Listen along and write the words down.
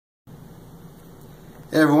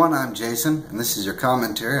Hey everyone, I'm Jason, and this is your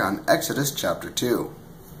commentary on Exodus chapter 2.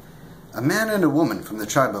 A man and a woman from the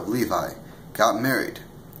tribe of Levi got married.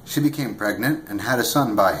 She became pregnant and had a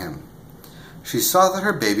son by him. She saw that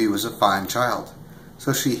her baby was a fine child,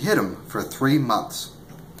 so she hid him for 3 months.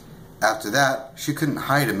 After that, she couldn't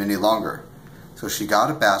hide him any longer, so she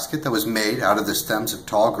got a basket that was made out of the stems of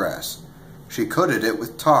tall grass. She coated it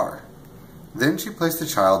with tar. Then she placed the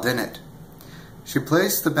child in it. She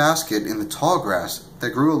placed the basket in the tall grass that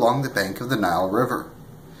grew along the bank of the Nile River.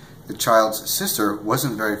 The child's sister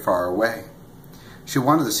wasn't very far away. She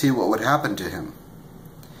wanted to see what would happen to him.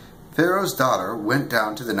 Pharaoh's daughter went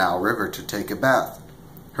down to the Nile River to take a bath.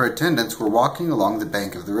 Her attendants were walking along the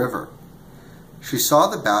bank of the river. She saw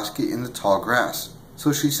the basket in the tall grass,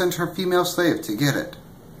 so she sent her female slave to get it.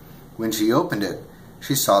 When she opened it,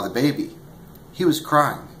 she saw the baby. He was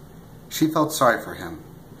crying. She felt sorry for him.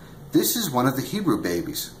 "This is one of the Hebrew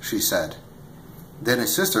babies," she said. Then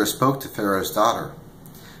his sister spoke to Pharaoh's daughter.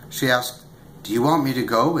 She asked, "Do you want me to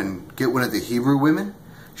go and get one of the Hebrew women?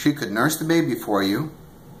 She could nurse the baby for you."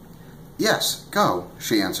 "Yes, go,"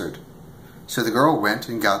 she answered. So the girl went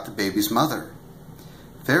and got the baby's mother.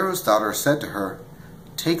 Pharaoh's daughter said to her,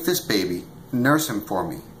 "Take this baby and nurse him for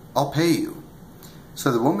me. I'll pay you."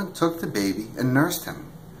 So the woman took the baby and nursed him.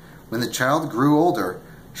 When the child grew older,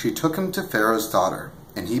 she took him to Pharaoh's daughter,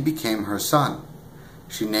 and he became her son.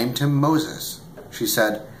 She named him Moses. She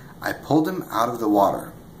said, "I pulled him out of the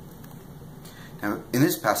water." Now, in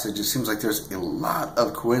this passage, it seems like there's a lot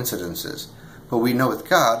of coincidences, but we know with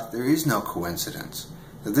God, there is no coincidence,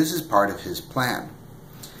 that this is part of His plan.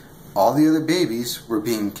 All the other babies were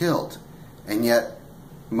being killed, and yet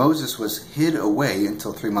Moses was hid away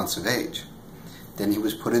until 3 months of age. Then he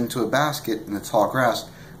was put into a basket in the tall grass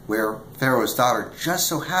where Pharaoh's daughter just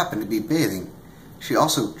so happened to be bathing. She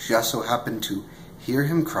also just so happened to hear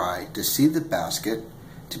him cry, to see the basket,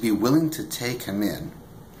 to be willing to take him in.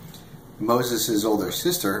 Moses' older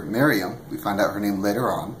sister, Miriam, we find out her name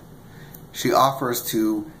later on, she offers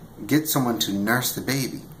to get someone to nurse the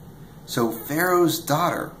baby. So Pharaoh's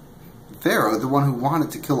daughter, Pharaoh, the one who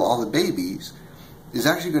wanted to kill all the babies, is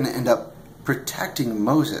actually going to end up protecting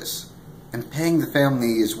Moses and paying the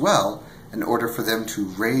family as well in order for them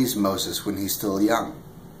to raise Moses when he's still young.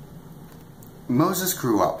 Moses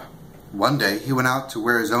grew up. One day he went out to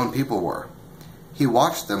where his own people were. He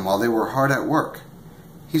watched them while they were hard at work.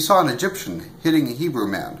 He saw an Egyptian hitting a Hebrew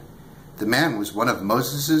man. The man was one of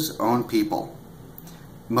Moses' own people.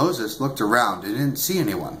 Moses looked around and didn't see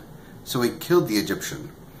anyone, so he killed the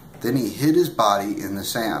Egyptian. Then he hid his body in the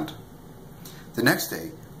sand. The next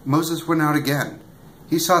day, Moses went out again.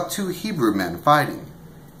 He saw 2 Hebrew men fighting.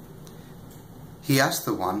 He asked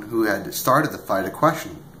the one who had started the fight a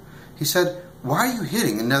question. He said, "Why are you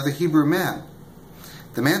hitting another Hebrew man?"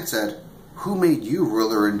 The man said, "Who made you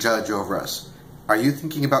ruler and judge over us? Are you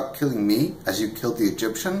thinking about killing me as you killed the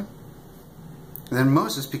Egyptian?" And then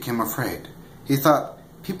Moses became afraid. He thought,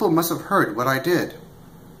 "People must have heard what I did."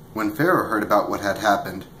 When Pharaoh heard about what had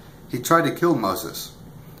happened, he tried to kill Moses.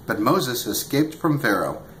 But Moses escaped from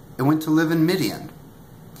Pharaoh and went to live in Midian.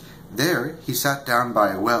 There he sat down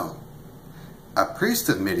by a well. A priest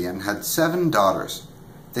of Midian had 7 daughters.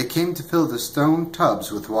 They came to fill the stone tubs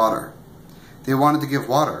with water. They wanted to give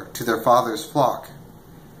water to their father's flock.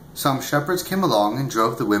 Some shepherds came along and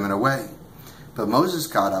drove the women away, but Moses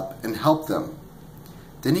got up and helped them.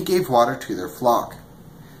 Then he gave water to their flock.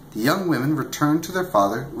 The young women returned to their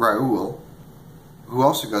father Reuel, who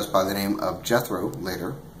also goes by the name of Jethro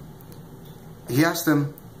later. He asked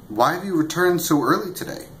them, "Why have you returned so early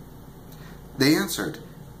today?" They answered,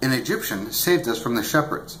 "An Egyptian saved us from the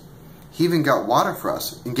shepherds. He even got water for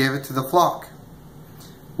us and gave it to the flock."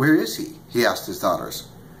 "Where is he?" he asked his daughters.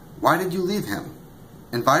 "Why did you leave him?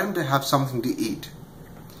 Invite him to have something to eat."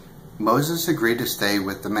 Moses agreed to stay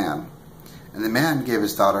with the man, and the man gave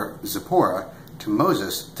his daughter Zipporah to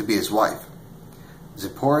Moses to be his wife.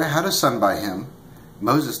 Zipporah had a son by him.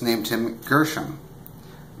 Moses named him Gershom.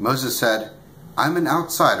 Moses said, "I'm an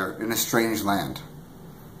outsider in a strange land."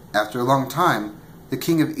 After a long time, the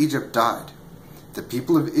king of Egypt died. The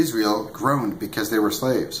people of Israel groaned because they were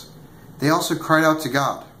slaves. They also cried out to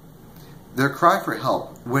God. Their cry for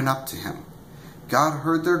help went up to him. God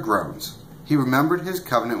heard their groans. He remembered His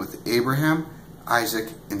covenant with Abraham, Isaac,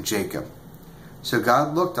 and Jacob. So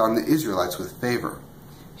God looked on the Israelites with favor.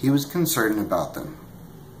 He was concerned about them.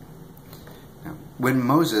 Now, when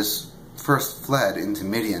Moses first fled into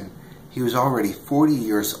Midian, he was already 40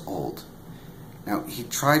 years old. Now, he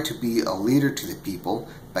tried to be a leader to the people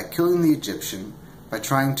by killing the Egyptian, by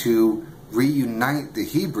trying to reunite the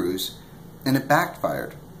Hebrews, and it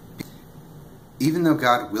backfired. Even though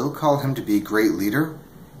God will call him to be a great leader,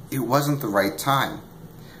 it wasn't the right time.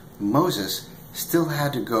 Moses still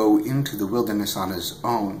had to go into the wilderness on his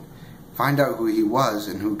own, find out who he was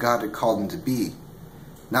and who God had called him to be.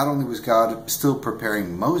 Not only was God still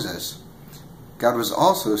preparing Moses, God was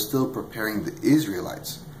also still preparing the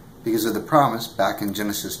Israelites because of the promise back in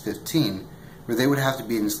Genesis 15, where they would have to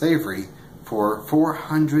be in slavery for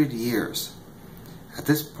 400 years. At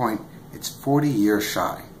this point, it's 40 years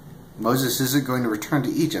shy. Moses isn't going to return to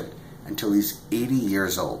Egypt until he's 80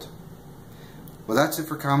 years old. Well, that's it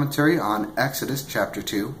for commentary on Exodus chapter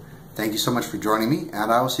 2. Thank you so much for joining me,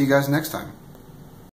 and I will see you guys next time.